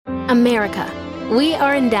America. We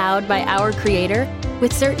are endowed by our Creator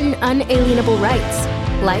with certain unalienable rights: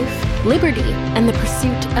 life, liberty, and the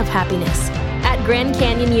pursuit of happiness. At Grand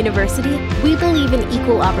Canyon University, we believe in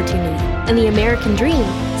equal opportunity, and the American dream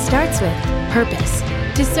starts with purpose.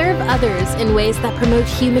 To serve others in ways that promote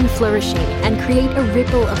human flourishing and create a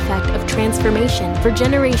ripple effect of transformation for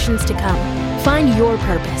generations to come. Find your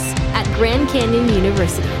purpose at Grand Canyon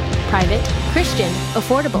University. Private, Christian,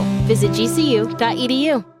 affordable. Visit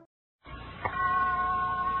gcu.edu.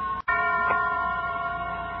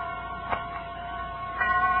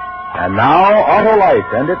 And now,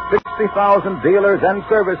 Autolite and its 60,000 dealers and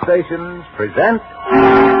service stations present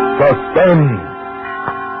Suspense.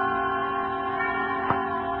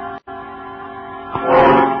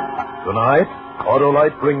 Tonight,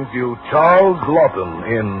 Autolite brings you Charles Laughton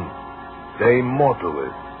in De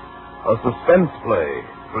Mortuis, a suspense play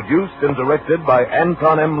produced and directed by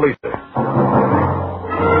Anton M. Leaser.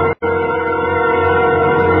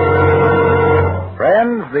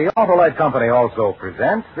 Friends, the Autolite Company also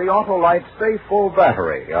presents the Autolite Stay Full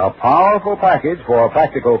Battery, a powerful package for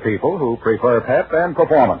practical people who prefer pep and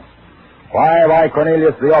performance. Why,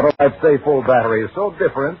 Cornelius, the Autolite Stay Full Battery is so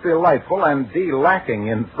different, delightful, and lacking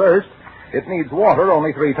in thirst, it needs water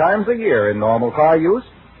only 3 times a year in normal car use.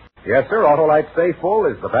 Yes, sir, Autolite Stay Full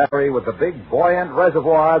is the battery with the big, buoyant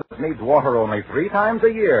reservoir that needs water only 3 times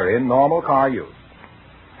a year in normal car use.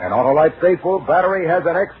 An Autolite Stay Full battery has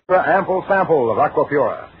an extra ample sample of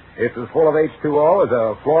Aquapura. It's as full of H2O as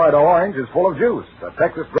a Florida orange is full of juice, a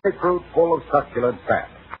Texas grapefruit full of succulent fat.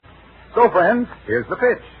 So, friends, here's the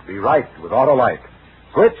pitch. Be right with Autolite.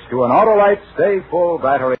 Switch to an Autolite Stay Full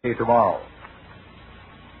battery tomorrow.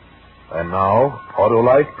 And now,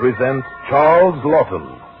 Autolite presents Charles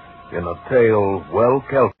Laughton in a tale well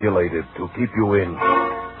calculated to keep you in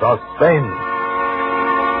suspense.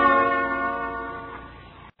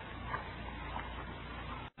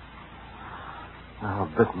 Now,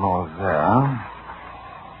 a bit more there.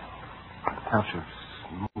 A touch of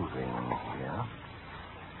smoothing here.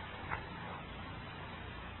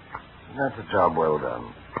 That's a job well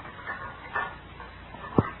done.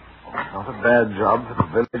 Not a bad job for the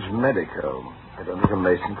village medico. I don't think a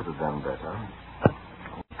mason could have done better.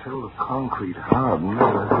 Until the concrete hardened.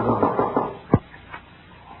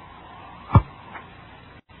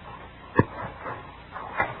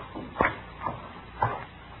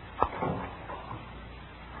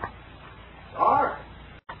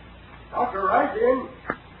 Dr. Rogin?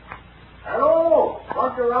 Hello,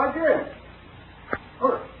 Dr. Rogin?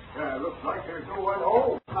 Looks like there's no one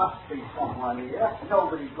home. Must be someone here.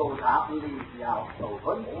 Nobody goes out and leaves the house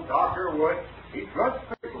open. Oh, Dr. Wood, he trusts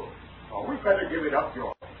people. Oh, we better give it up,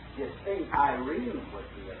 George. You think Irene would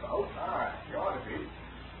be about? She ought to be.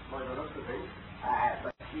 By the looks of things.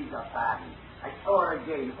 But she's a baddie. I saw her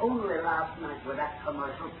again only last night with that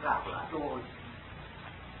commercial traveler. George.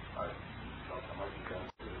 I thought I might be down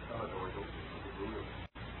to the cellar doors open for the room.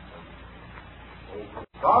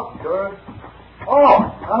 Oh, Doctor.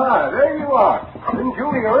 Oh, there you are. Didn't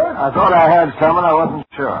you hear it? I thought I heard someone. I wasn't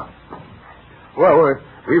sure. Well,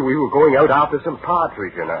 we were going out after some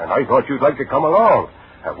partridge, and I thought you'd like to come along.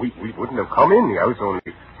 We wouldn't have come in the house, only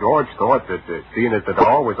George thought that, seeing as the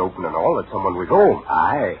door was open and all, that someone was home.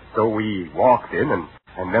 Aye. So we walked in,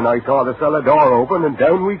 and then I saw the cellar door open, and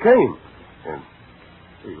down we came.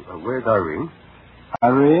 And where's Irene?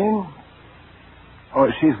 Irene? Oh,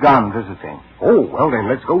 she's gone visiting. Oh, well, then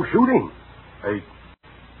let's go shooting.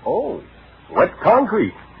 Wet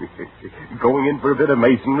concrete. Going in for a bit of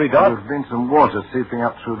masonry, Doc? There's been some water seeping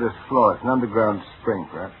up through this floor. It's an underground spring,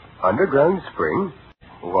 perhaps. Underground spring?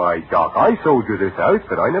 Why, Doc, I sold you this house,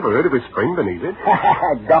 but I never heard of a spring beneath it.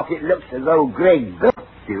 Doc, it looks as though Greg built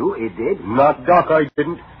you. It did. Not Doc, I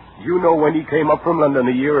didn't. You know, when he came up from London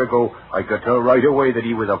a year ago, I could tell right away that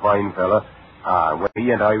he was a fine fella. When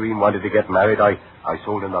he and Irene wanted to get married, I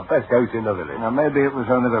sold him the best house in the village. Now, maybe it was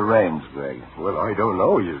only the rains, Greg. Well, I don't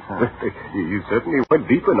know. You certainly went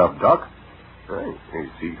deep enough, Doc. Right. You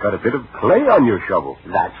see, you got a bit of clay on your shovel.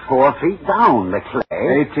 That's 4 feet down, the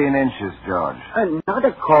clay. 18 inches, George. Not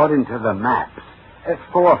according to the maps.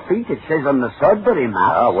 4 feet, it says on the Sudbury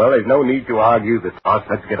map. Well, there's no need to argue the toss.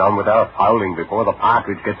 Let's get on with our fowling before the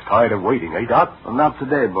partridge gets tired of waiting, eh, Doc? Well, not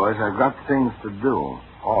today, boys. I've got things to do.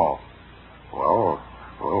 Oh. Well,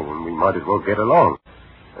 we might as well get along.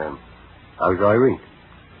 How's Irene?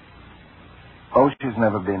 Oh, she's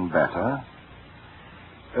never been better.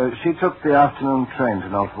 She took the afternoon train to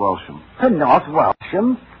North Walsham. To North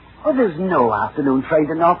Walsham? Oh, there's no afternoon train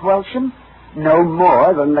to North Walsham. No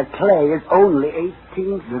more than the clay is only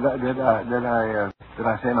 18... Did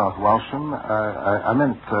I say North Walsham? I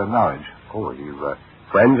meant Norwich. Oh, you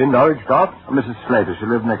Friends in Norwich, Doc? Mrs. Slater, she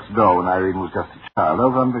lived next door when Irene was just a child,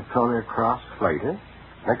 over on Victoria Cross. Slater?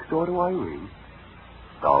 Next door to Irene?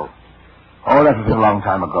 No. Oh, that was a long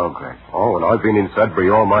time ago, Greg. Oh, and I've been in Sudbury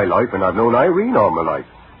all my life, and I've known Irene all my life.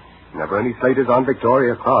 Never any Slaters on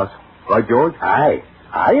Victoria Cross. Right, George? Aye.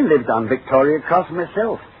 I lived on Victoria Cross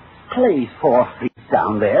myself. Clay's 4 feet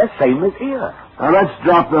down there, same as here. Now, let's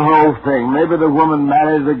drop the whole thing. Maybe the woman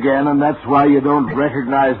married again, and that's why you don't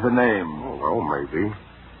recognize the name. Oh, well, maybe.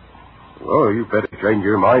 Well, you better change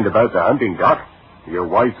your mind about the hunting, Doc. Your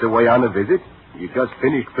wife's away on a visit. You just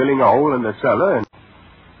finished filling a hole in the cellar, and...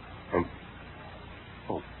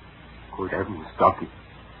 Oh, good heavens, Doc.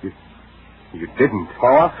 You didn't.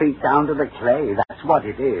 4 feet down to the clay, that's what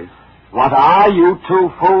it is. What are you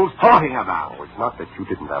two fools talking about? Oh, it's not that you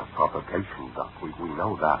didn't have provocation, Doc. We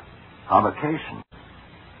know that. Provocation?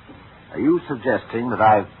 Are you suggesting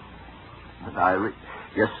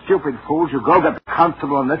you stupid fools, you go get the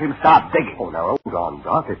constable and let him start digging? Oh, now, hold on,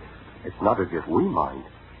 Doc. It's not as if we mind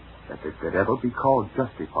that it could ever be called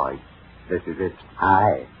justified. This is it.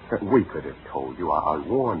 Aye. We could have told you. I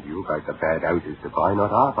warned you about the bad houses to buy,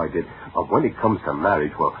 not half I did. But when it comes to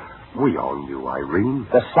marriage, well, we own you, Irene.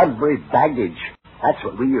 The Sudbury baggage. That's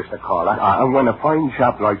what we used to call it. And when a fine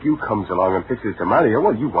chap like you comes along and fixes to marry her,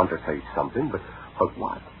 well, you want to say something, but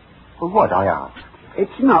what? Well, what, I ask?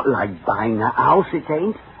 It's not like buying a house, it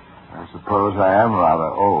ain't. I suppose I am rather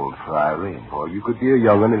old for Irene. Well, you could be a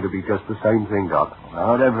young one and it'll be just the same thing, Doc.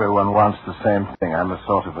 Not everyone wants the same thing. I'm a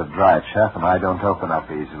sort of a dry chap, and I don't open up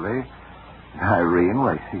easily. Irene,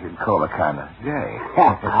 well, you could call her kind of gay.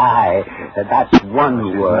 Aye, that's one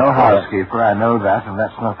She's word. no housekeeper, I know that, and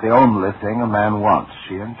that's not the only thing a man wants.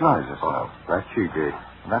 She enjoys herself. That she did.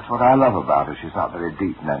 And that's what I love about her. She's not very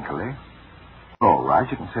deep mentally. All right,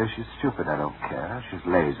 you can say she's stupid. I don't care. She's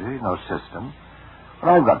lazy, no system. But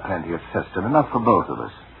I've got plenty of system, enough for both of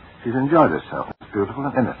us. She's enjoyed herself. It's beautiful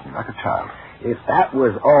and innocent, like a child. If that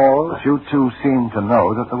was all... But you two seem to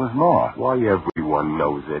know that there was more. Why, everyone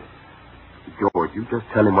knows it. George, you just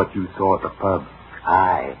tell him what you saw at the pub.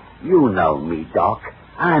 Aye, you know me, Doc.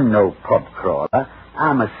 I'm no pub crawler.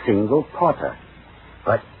 I'm a single potter.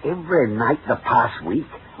 But every night the past week,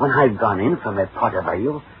 when I've gone in for my pot of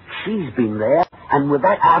ale, she's been there, and with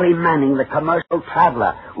that Harry Manning, the commercial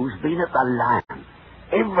traveller, who's been at the Lion.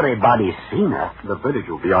 Everybody's seen her. The village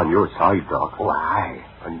will be on your side, Doc. Why?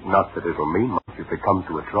 And not that it'll mean much if it comes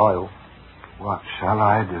to a trial. What shall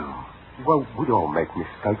I do? Well, we all make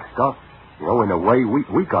mistakes, Doc. You know, in a way,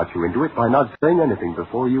 we got you into it by not saying anything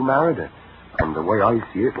before you married her. And the way I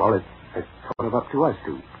see it, well, it's sort of up to us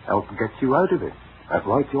to help get you out of it. That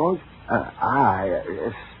right, George?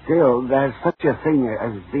 Still, there's such a thing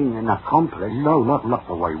as being an accomplice. No, not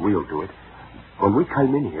the way we'll do it. When we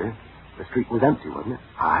came in here, the street was empty, wasn't it?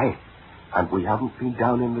 Aye. And we haven't been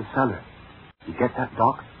down in the cellar. You get that,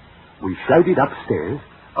 Doc? We shouted upstairs,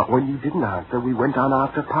 but when you didn't answer, we went on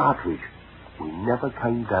after Partridge. We never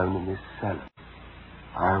came down in this cellar.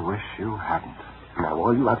 I wish you hadn't. Now,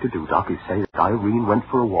 all you have to do, Doc, is say that Irene went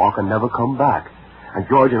for a walk and never come back. And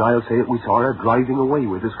George and I'll say that we saw her driving away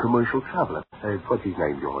with this commercial traveller. What's his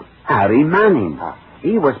name, George? Harry Manning.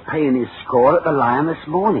 He was paying his score at the Lion this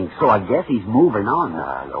morning, so I guess he's moving on.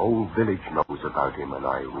 The whole village knows about him and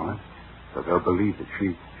Irene. So they'll believe that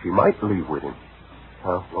she might leave with him.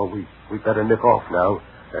 Well, we better nip off now.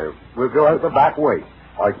 We'll go out the back way.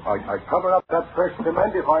 I'd cover up that fresh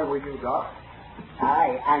cement if I were you, Doc.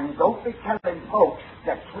 Aye, and don't be telling folks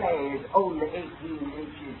that clay is only 18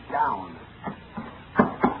 inches down.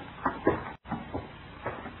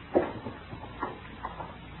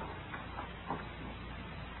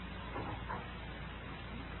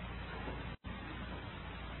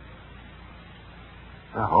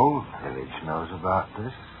 The whole village knows about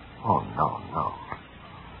this. Oh, no.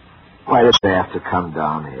 Why did they have to come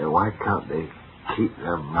down here? Why can't they keep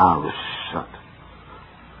their mouths shut?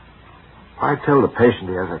 Why tell the patient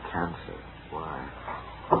he has a cancer? Why?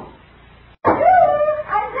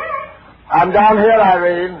 I'm down here,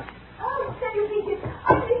 Irene. Oh, so you think it's...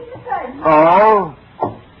 I think the phone. Oh?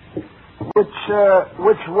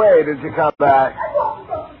 Which way did you come back? I walked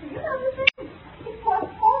across the field. It's quite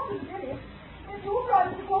important, really. If you're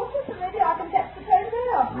driving the horses, so maybe I can catch the phone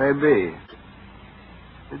there. Maybe.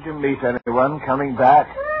 Did you meet anyone coming back?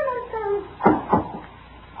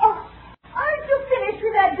 Aren't you finished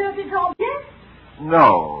with that dirty job yet?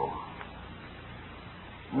 No.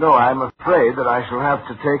 No, I'm afraid that I shall have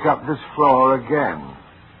to take up this floor again.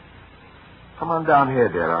 Come on down here,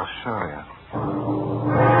 dear. I'll show you.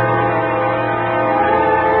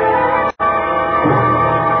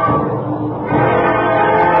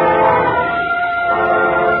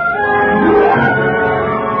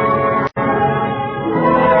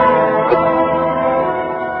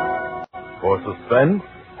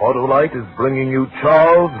 Autolite is bringing you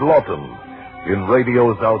Charles Lawton in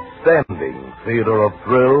radio's outstanding theater of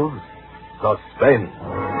thrills, Suspense.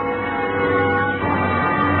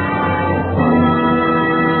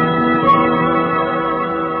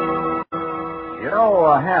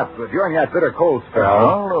 During that bitter cold spell...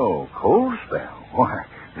 Oh, cold spell? Why,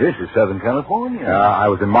 this is Southern California. I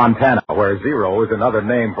was in Montana, where zero is another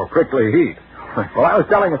name for prickly heat. Well, I was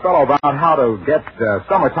telling a fellow about how to get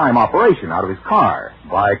summertime operation out of his car.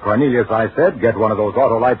 By Cornelius, I said, get one of those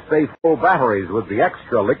Autolite Stay Full batteries with the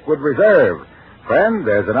extra liquid reserve. Friend,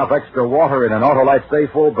 there's enough extra water in an Autolite Stay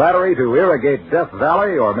Full battery to irrigate Death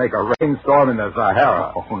Valley or make a rainstorm in the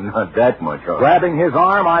Sahara. Oh, not that much. Grabbing his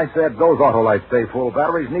arm, I said, those Autolite Stay Full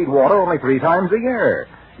batteries need water only 3 times a year.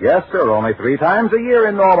 Yes, sir, only 3 times a year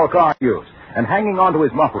in normal car use. And hanging onto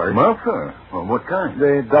his muffler. Muffler? Well, what kind?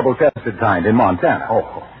 The double-chested kind in Montana.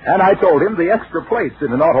 Oh. And I told him the extra plates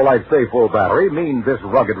in an Autolite Stay Full battery mean this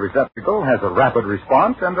rugged receptacle has a rapid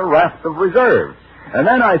response and a raft of reserve. And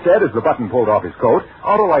then I said, as the button pulled off his coat,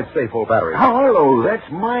 Autolite Stay Full batteries. Oh, hello,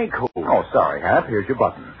 that's my coat. Oh, sorry, Hap. Here's your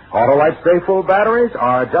button. Autolite Stay Full batteries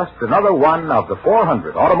are just another one of the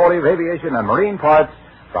 400 automotive, aviation, and marine parts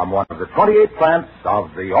from one of the 28 plants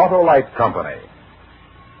of the Autolite Company.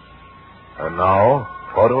 And now,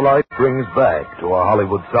 Autolite brings back to our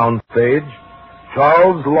Hollywood soundstage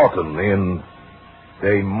Charles Lawton in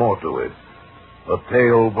De Mortuis, a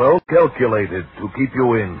tale well calculated to keep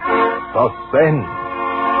you in suspense.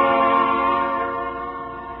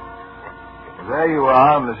 There you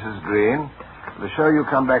are, Mrs. Green. The show you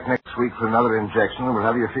come back next week for another injection, and we'll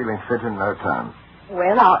have you feeling fit in no time.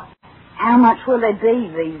 Well, how much will they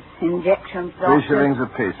be, these injections, Doctor? 3 shillings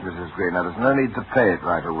apiece, Mrs. Green. Now, there's no need to pay it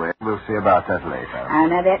right away. We'll see about that later. Oh,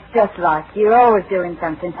 no, that's just like you. You're always doing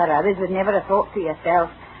something for others with never a thought for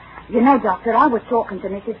yourself. You know, Doctor, I was talking to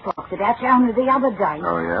Mrs. Fox about you only the other day.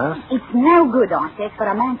 Oh, yes? It's no good, I said, for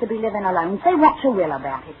a man to be living alone. Say what you will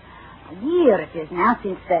about it. A year it is now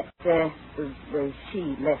since that,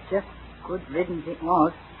 she left you. Good riddance it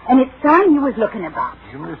was. And it's time you was looking about.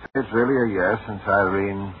 You mean to say it's really a year since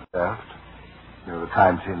Irene left? You know, the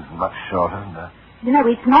time seems much shorter than that. You know,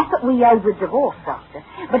 it's not that we owe the divorce, Doctor,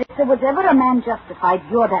 but if there was ever a man justified,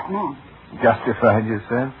 you're that man. Justified, you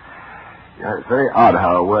said? Yeah, it's very odd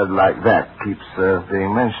how a word like that keeps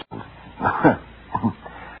being mentioned.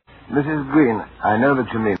 Mrs. Green, I know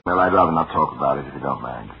that you mean well. I'd rather not talk about it if you don't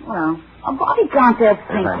mind. Well, a body can't help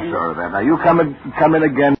thinking. Yes, I'm sure of that. Now, you come in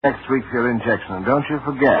again next week for your injection, and don't you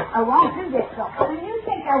forget. I won't do this, Doctor. Will you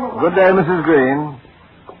think I will... Good day, Mrs. Green.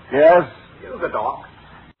 Yes? You the doc.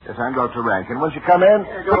 Yes, I'm Dr. Rankin. Won't you come in?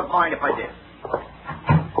 You wouldn't mind if I did.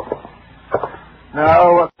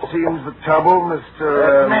 Now, what seems the trouble,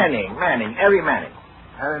 Mr. Manning, Harry Manning.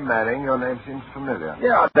 Harry Manning, your name seems familiar.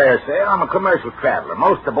 Yeah, I dare say. I'm a commercial traveler.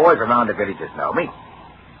 Most of the boys around the villages know me.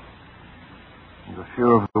 And a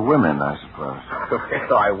few of the women, I suppose.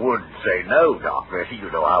 Well, I would say no, Doctor.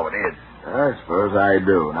 You know how it is. I suppose I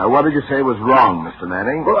do. Now, what did you say was wrong, Mr.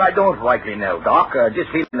 Manning? Well, I don't rightly know, Doc.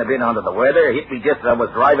 Just feeling a bit under the weather. Hit me just as I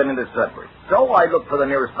was driving into Sudbury. So I looked for the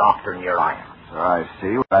nearest doctor, and here I am. So I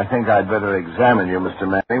see. Well, I think I'd better examine you, Mr.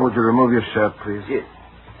 Manning. Would you remove your shirt, please? Yes.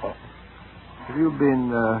 Have you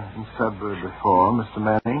been in Sudbury before, Mr.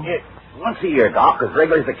 Manning? Yes. Once a year, Doc, as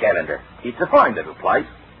regular as the calendar. It's a fine little place.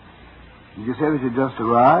 Did you say that you just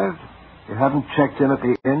arrived? You haven't checked in at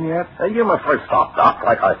the inn yet? You're my first stop, Doc.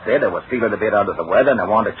 Like I said, I was feeling a bit under the weather, and I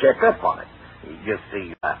wanted to check up on it. You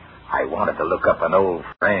see, I wanted to look up an old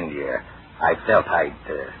friend here. I felt I'd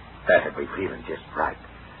better be feeling just right.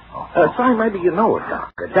 Sorry, maybe you know her,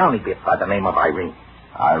 Doc. A downy bit by the name of Irene.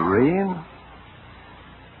 Irene?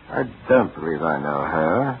 I don't believe I know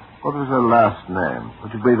her. What was her last name?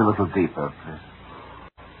 Would you breathe a little deeper, please?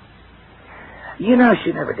 You know,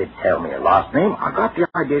 she never did tell me her last name. I got the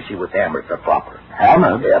idea she was hammered for proper.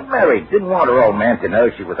 Hammered? Yeah, married. Didn't want her old man to know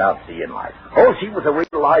she was out seeing life. Oh, she was a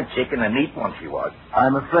real live chicken, a neat one she was.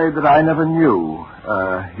 I'm afraid that I never knew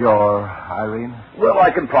your Irene. Well,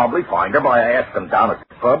 I can probably find her by asking down at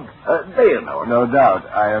the pub. They'll know her. No doubt.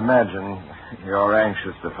 I imagine you're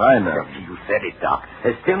anxious to find her. You said it, Doc.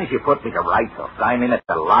 As soon as you put me to rights, I'll sign in at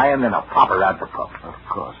the Lion and I'll pop her out the pub. Of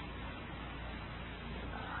course.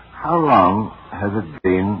 How long has it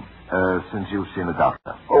been since you've seen a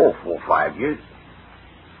doctor? Oh, 4 or 5 years.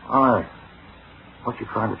 All right. What you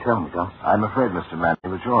trying to tell me, Doc? I'm afraid, Mr. Manning,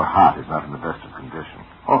 that your heart is not in the best of condition.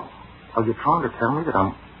 Oh, are you trying to tell me that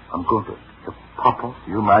I'm going to pop off?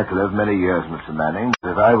 You might live many years, Mr. Manning,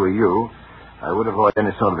 but if I were you, I would avoid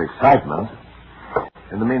any sort of excitement.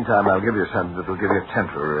 In the meantime, I'll give you something that will give you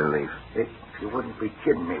temporary relief. You wouldn't be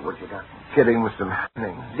kidding me, would you, Doc? Kidding, Mr.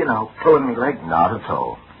 Manning? You know, pulling me leg? Not at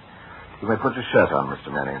all. You may put your shirt on,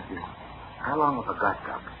 Mr. Manning. How long have I got,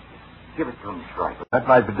 Doc? Give it to me straight. That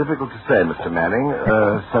might be difficult to say, Mr. Manning.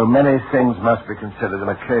 So many things must be considered in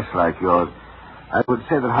a case like yours. I would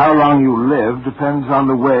say that how long you live depends on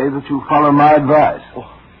the way that you follow my advice.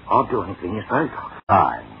 Oh, I'll do anything you say, Doc.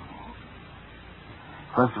 Fine.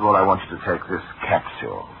 First of all, I want you to take this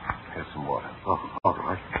capsule. Here's some water. Oh, all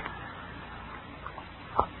right.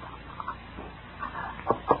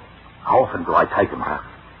 How often do I take them, Doc?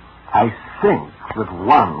 I think that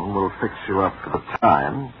one will fix you up for the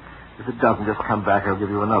time. If it doesn't, just come back. I'll give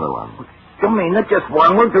you another one. You mean that just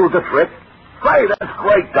one will do the trick? Say, that's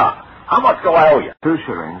great, Doc. How much do I owe you? 2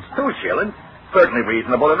 shillings. 2 shillings? Certainly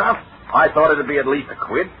reasonable enough. I thought it'd be at least a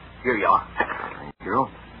quid. Here you are. Thank you.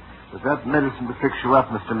 With that medicine to fix you up,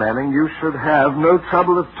 Mr. Manning, you should have no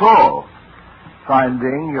trouble at all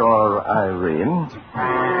finding your Irene.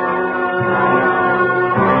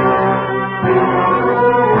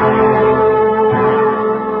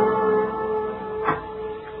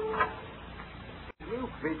 You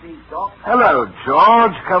busy, Doc? Hello,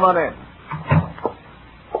 George. Come on in.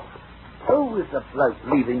 Who was the bloke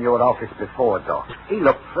leaving your office before, Doc? He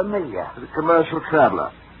looked familiar. The commercial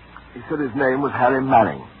traveler. He said his name was Harry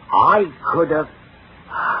Manning. I could have...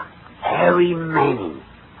 Harry Manning.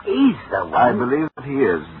 He's the one. I believe that he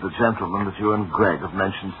is the gentleman that you and Greg have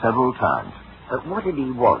mentioned several times. But what did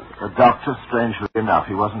he want? The doctor, strangely enough,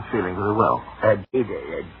 he wasn't feeling very well. Did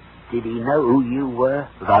he know who you were?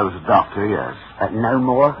 That I was a doctor, yes. No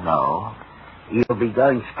more? No. He'll be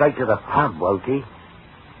going straight to the pub, won't he?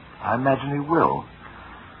 I imagine he will.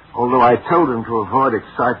 Although I told him to avoid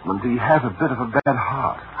excitement, he has a bit of a bad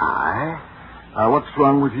heart. Aye? Now, what's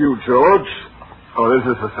wrong with you, George? Or is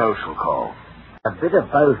this a social call? A bit of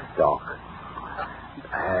both, Doc.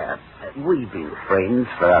 We've been friends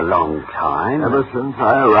for a long time. Ever since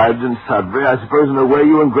I arrived in Sudbury, I suppose in a way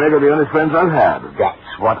you and Greg are the only friends I've had.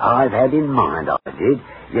 That's what I've had in mind, I did.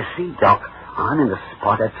 You see, Doc, I'm in a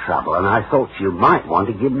spot of trouble, and I thought you might want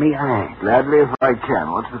to give me a hand. Gladly if I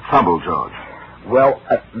can. What's the trouble, George? Well,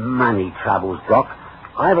 money troubles, Doc.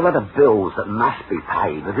 I have a lot of bills that must be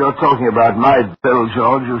paid. If you're talking about my bill,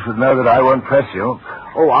 George, you should know that I won't press you.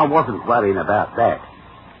 Oh, I wasn't worrying about that.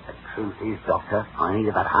 The truth is, Doctor, I need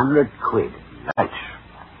about 100 quid. That's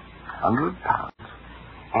 £100.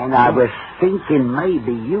 And I was thinking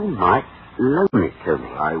maybe you might loan it to me.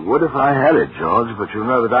 I would if I had it, George, but you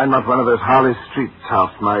know that I'm not one of those Harley Street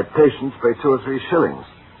toughs. My patients pay 2 or 3 shillings.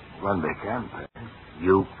 When they can pay.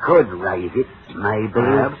 You could raise it, maybe.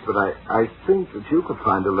 Perhaps, but I think that you could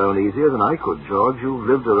find a loan easier than I could, George. You've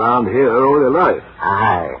lived around here all your life.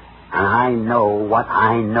 Aye, and I know what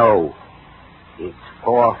I know. It's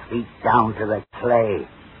 4 feet down to the clay.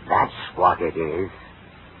 That's what it is.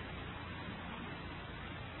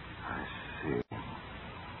 I see.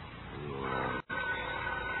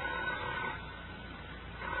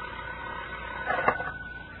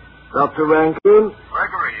 Dr. Rankin?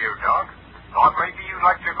 Gregory, you, Doc. Thought maybe you'd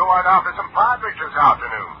like to go out after some partridge this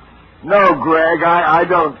afternoon. No, Greg, I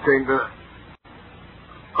don't think that...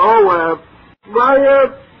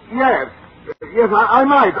 Yes. Yes, I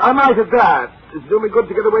might at that. It's doing me good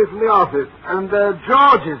to get away from the office. And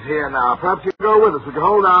George is here now. Perhaps you can go with us. Would you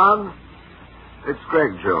hold on? It's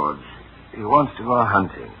Greg, George. He wants to go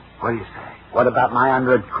hunting. What do you say? What about my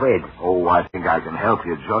 100 quid? Oh, I think I can help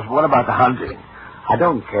you, George. What about the hunting? I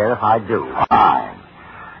don't care if I do. Fine.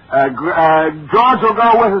 George will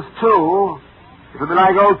go with us, too. It'll be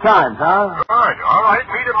like old times, huh? Good. All right.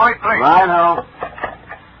 Meet at my place. I know.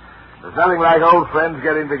 There's nothing like old friends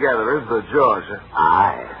getting together, is there, George?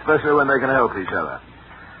 Aye. Especially when they can help each other.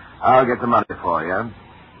 I'll get the money for you.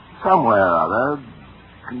 Somewhere or other.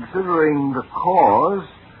 Considering the cause,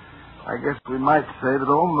 I guess we might say that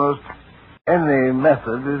almost any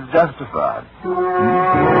method is justified.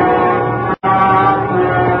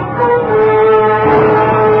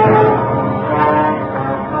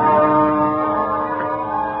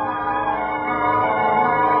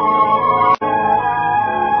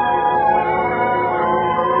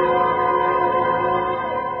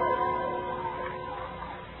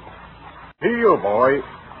 Here, boy.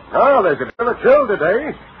 Oh, there's a bit of a chill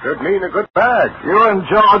today. Should mean a good bag. You and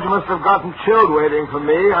George must have gotten chilled waiting for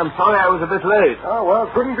me. I'm sorry I was a bit late. Oh, well,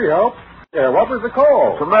 couldn't be helped. Yeah, what was the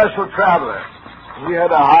call? Commercial traveler. He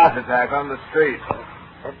had a heart attack on the street.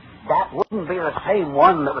 That wouldn't be the same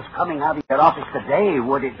one that was coming out of your office today,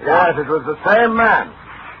 would it, Yes, it was the same man.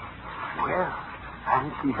 Well,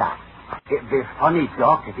 fancy that. It'd be funny,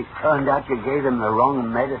 Doc, if it turned out you gave him the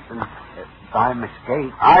wrong medicine by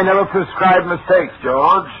mistake. I never prescribe mistakes,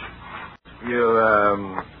 George. You,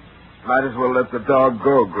 might as well let the dog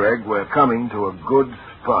go, Greg. We're coming to a good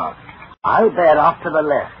spot. I'll bear off to the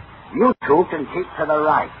left. You two can keep to the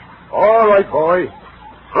right. All right, boy.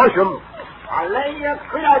 Flush him. I'll lay you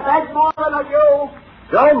quit, I beg more than a you.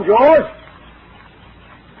 Down, George.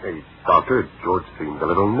 Hey, Doctor, George seemed a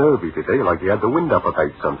little nervy today, like he had the wind up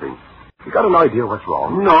about something. You got an idea what's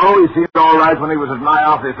wrong? No, he seemed all right when he was at my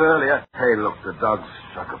office earlier. Hey, look, the dog's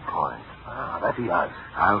struck a point. Ah, that he has.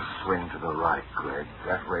 I'll swing to the right, Greg.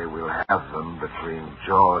 That way we'll have them between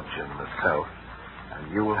George and myself.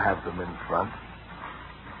 And you will have them in front.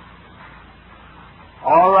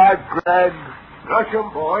 All right, Greg. Flush him,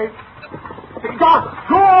 boy. Doc!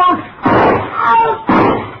 George!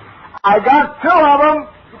 I got two of them.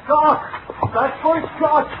 Doc, that boy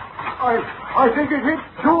shot. I think it hit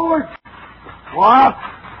George. What?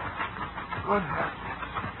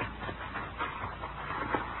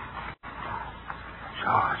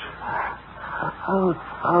 George,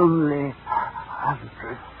 only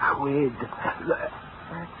 £100.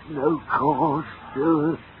 That's no cause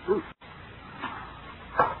to...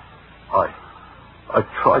 I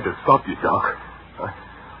tried to stop you, Doc.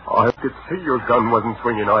 I could see your gun wasn't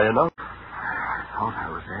swinging high enough. I thought I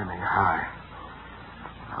was aiming high.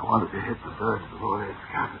 I wanted to hit the bird before they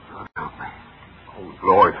scattered, so it helped me. Oh,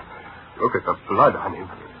 Lord. Look at the blood on him.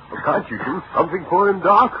 Can't you do something for him,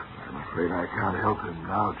 Doc? I'm afraid I can't help him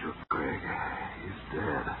now, Greg. He's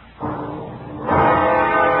dead.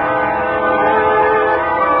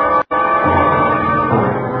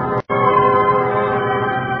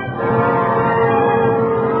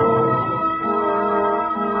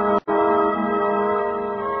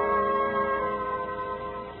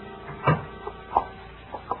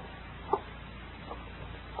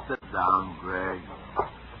 Sit down, Greg.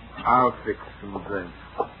 I'll fix some drinks.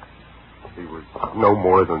 He was no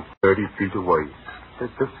more than 30 feet away.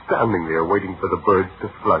 Just standing there waiting for the birds to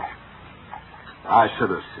flush. I should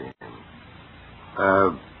have seen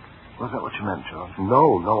him. Was that what you meant, George?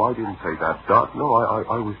 No, I didn't say that, Doc. No,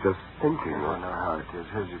 I was just thinking. I know how it is.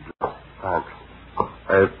 Here's your drink.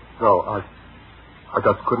 Thanks. No, I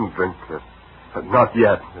just couldn't drink it. Not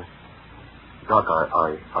yet. Doc,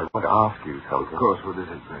 I want to ask you something. Of course, what is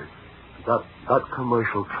it, Greg? That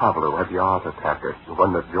commercial traveler who had the heart attack, the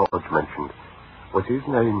one that George mentioned, was his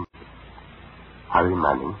name Harry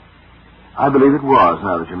Manning? I believe it was,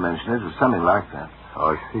 now that you mention it. It was something like that.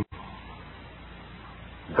 I see.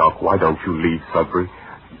 Doc, why don't you leave Sudbury?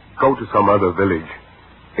 Go to some other village.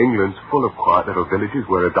 England's full of quiet little villages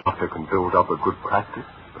where a doctor can build up a good practice.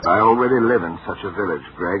 But I already live in such a village,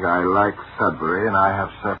 Greg. I like Sudbury, and I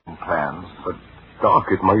have certain plans. But, Doc,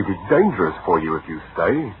 it may be dangerous for you if you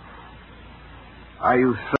stay. Are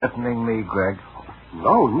you threatening me, Greg?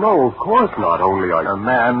 No, of course not. Only A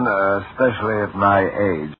man, especially at my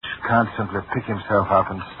age, can't simply pick himself up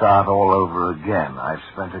and start all over again. I've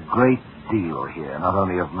spent a great deal here, not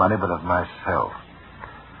only of money, but of myself.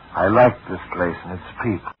 I like this place and its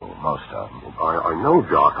people, most of them. I know,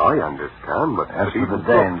 Doc, I understand, but... As for the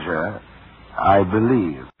danger, I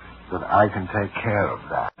believe that I can take care of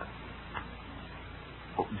that.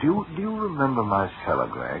 Do you remember my cellar,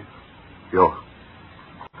 Greg? Your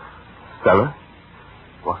cellar?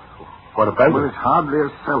 What about Well, it? it's hardly a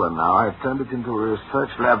cellar now. I've turned it into a research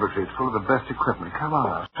laboratory. It's full of the best equipment. Come on,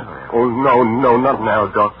 I'll show you. Oh, no, not now,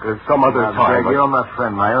 Doc. Some other Now, time. Greg, you're my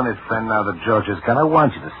friend, my only friend now that George is gone. I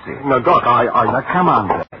want you to see it. No, Doc, Now, come on,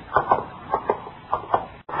 Greg.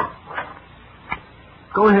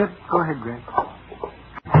 Go ahead, Greg.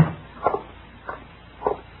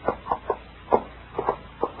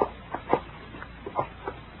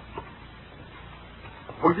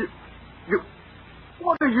 Well, you...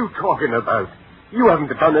 What are you talking about? You haven't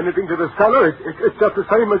done anything to the cellar. It's just the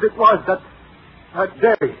same as it was that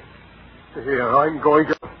day. Here, I'm going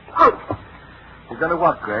to... Out! You're going to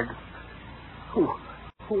what, Greg?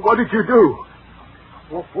 What did you do?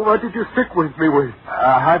 What did you stick with me with?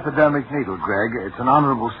 A hypodermic needle, Greg. It's an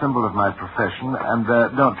honorable symbol of my profession. And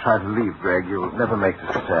don't try to leave, Greg. You'll never make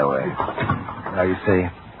the stairway. Now, you see.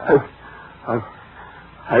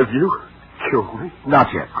 Have you killed me?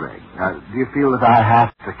 Not yet, Greg. Now, do you feel that I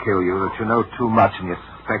have to kill you, that you know too much and you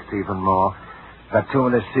suspect even more? That too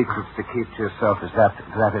many secrets to keep to yourself? Is that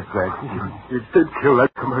it, Greg? You did kill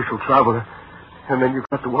that commercial traveler. And then you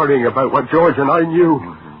got to worrying about what George and I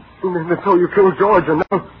knew. And then so you killed George, and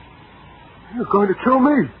now you're going to kill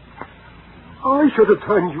me. I should have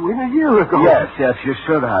turned you in a year ago. Yes, you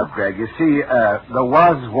should have, Greg. You see, there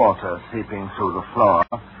was water seeping through the floor.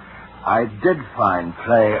 I did find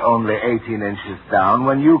clay only 18 inches down.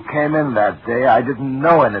 When you came in that day, I didn't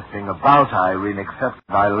know anything about Irene except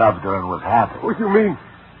that I loved her and was happy. What do you mean?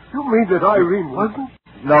 You mean that Irene wasn't?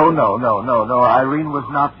 No. Irene was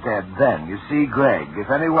not dead then. You see, Greg, if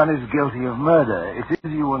anyone is guilty of murder, it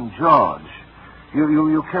is you and George.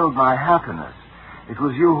 You killed my happiness. It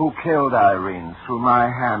was you who killed Irene through my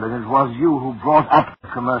hand, and it was you who brought up the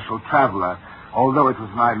commercial traveler. Although it was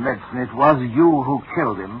my medicine, it was you who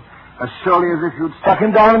killed him, as surely as if you'd stuck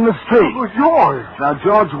him down in the street. It was George. Now,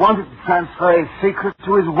 George wanted to transfer his secret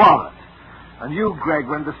to his wallet. And you, Greg,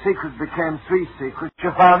 when the secret became 3 secrets,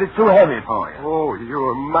 you found it too heavy for you. Oh,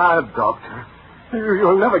 you're mad, Doctor.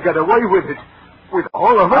 You'll never get away with it. With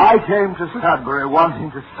all of it. I came to Sudbury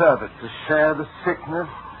wanting to serve it, to share the sickness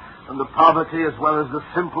and the poverty as well as the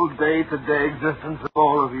simple day-to-day existence of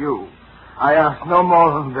all of you. I asked no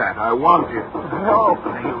more than that. I wanted. Help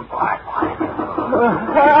me.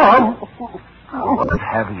 What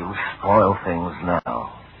have you spoil things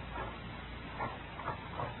now?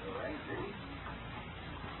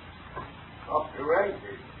 Dr.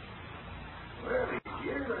 Rankin. Well, he's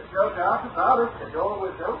here. There's no doubt about it. The door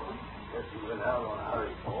was open. Guess he went out on a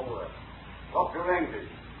hurry call. Dr. Rankin.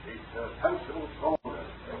 It's Constable Saunders.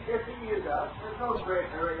 Yes, he is out. There's no great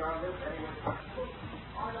hurry on this anyway.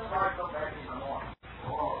 Why don't I come back in the morning?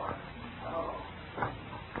 All right. Hello.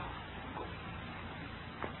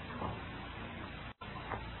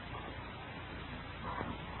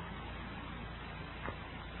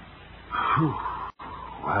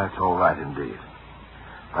 Well, that's all right indeed.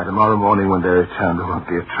 By tomorrow morning when they return, there won't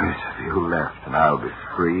be a trace of you left, and I'll be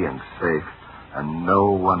free and safe, and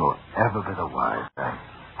no one will ever be the wiser.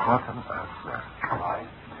 What on earth, sir? I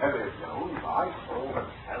tell you, Jones, I saw the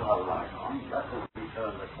cellar light on just as we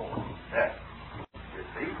turned the corner. There. You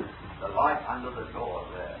see? The light under the door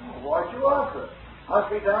there. Why'd you answer? Must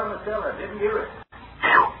be down the cellar. Didn't hear it.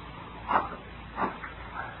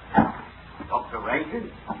 Dr.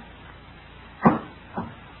 Rankin?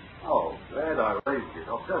 Oh, glad I raised you,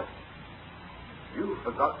 Doctor. You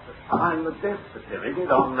forgot to sign the death certificate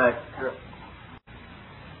on that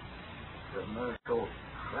commercial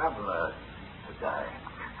traveler today.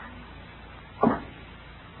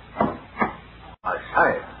 I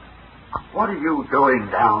say, what are you doing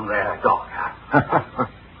down there, Doctor?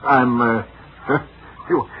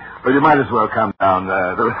 Well, you might as well come down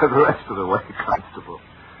the rest of the way, Constable.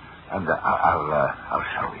 And I'll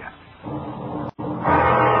show you.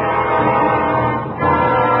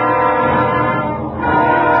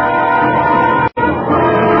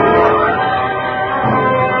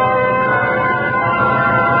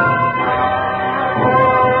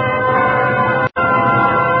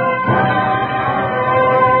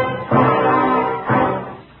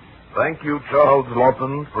 Thank you, Charles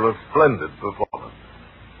Lawton, for a splendid performance.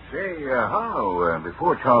 Say, Harlow,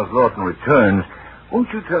 before Charles Lawton returns,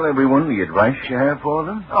 won't you tell everyone the advice you have for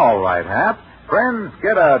them? All right, Hap. Friends,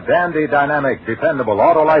 get a dandy, dynamic, dependable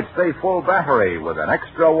Autolite Stay Full battery with an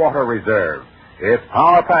extra water reserve. It's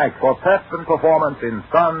power-packed for pep and performance in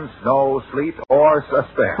sun, snow, sleet, or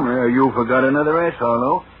suspense. Well, you forgot another S,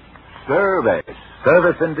 Harlow. Service.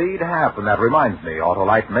 Service indeed, Hap, and that reminds me,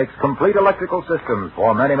 Autolite makes complete electrical systems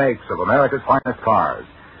for many makes of America's finest cars.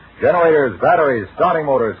 Generators, batteries, starting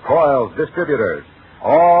motors, coils, distributors,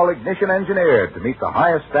 all ignition engineered to meet the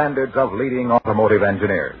highest standards of leading automotive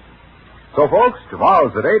engineers. So, folks,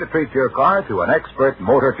 tomorrow's the day to treat your car to an expert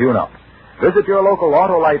motor tune-up. Visit your local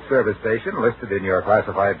Autolite service station listed in your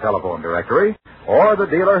classified telephone directory, or the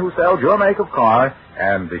dealer who sells your make of car,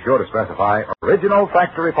 and be sure to specify original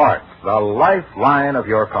factory parts, the lifeline of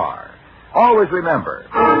your car. Always remember,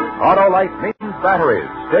 Autolite means batteries.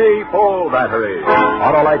 Stay full batteries.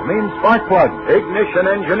 Autolite means spark plugs. Ignition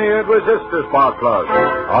engineered resistor spark plugs.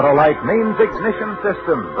 Autolite means ignition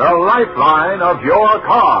system, the lifeline of your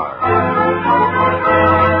car.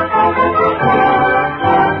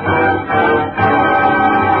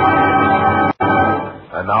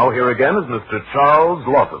 And now here again is Mr. Charles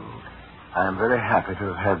Lawton. I am very happy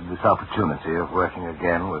to have had this opportunity of working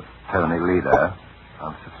again with Tony Leader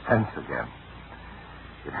on Suspense again.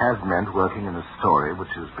 It has meant working in a story which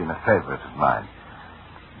has been a favorite of mine.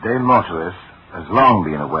 De Mortuis has long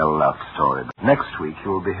been a well-loved story, but next week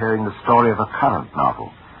you will be hearing the story of a current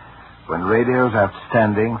novel, when radio's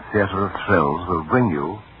outstanding theater of thrills will bring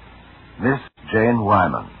you Miss Jane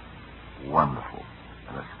Wyman. Wonderful.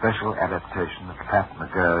 And a special adaptation of Pat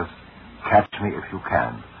McGurr's Catch Me If You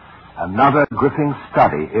Can. Another gripping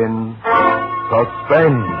study in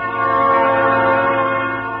Suspense.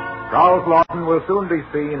 Charles Lawton will soon be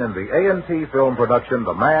seen in the A&T film production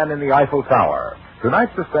The Man in the Eiffel Tower.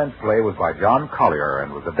 Tonight's suspense play was by John Collier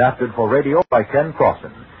and was adapted for radio by Ken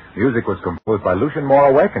Crossan. Music was composed by Lucian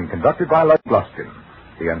Moraweck and conducted by Lud Gluskin.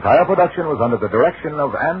 The entire production was under the direction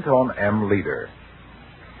of Anton M. Leader.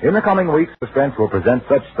 In the coming weeks, Suspense will present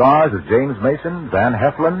such stars as James Mason, Van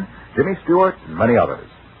Heflin, Jimmy Stewart, and many others.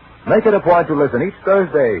 Make it a point to listen each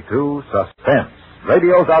Thursday to Suspense,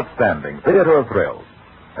 radio's outstanding theater of thrills.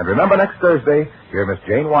 And remember, next Thursday, hear Miss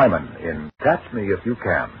Jane Wyman in Catch Me If You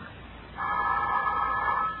Can.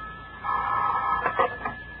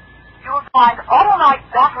 You'll find Autolite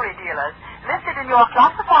battery dealers listed in your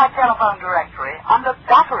classified telephone directory under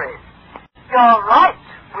batteries. You're right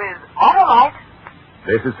with Autolite.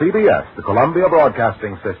 This is CBS, the Columbia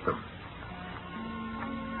Broadcasting System.